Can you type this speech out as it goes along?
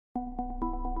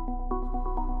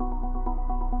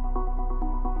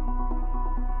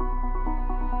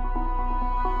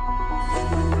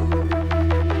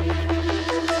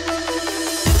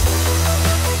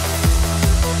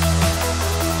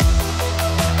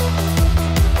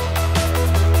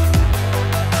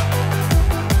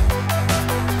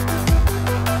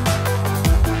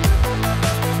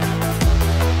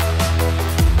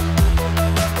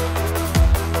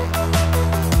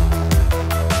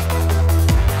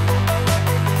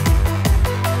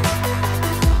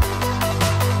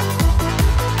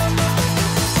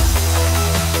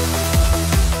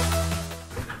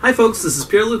Hi folks, this is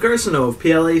Pierre of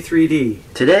PLA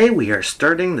 3D. Today we are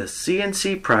starting the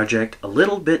CNC project a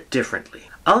little bit differently.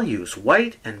 I'll use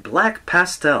white and black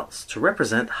pastels to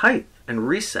represent height and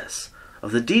recess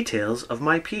of the details of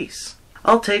my piece.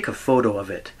 I'll take a photo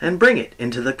of it and bring it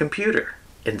into the computer.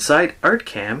 Inside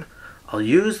ArtCam, I'll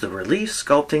use the relief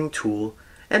sculpting tool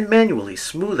and manually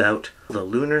smooth out the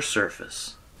lunar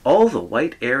surface. All the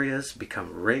white areas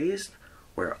become raised,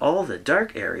 where all the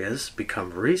dark areas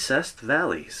become recessed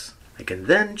valleys. I can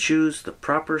then choose the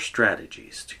proper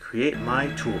strategies to create my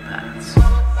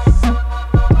toolpaths.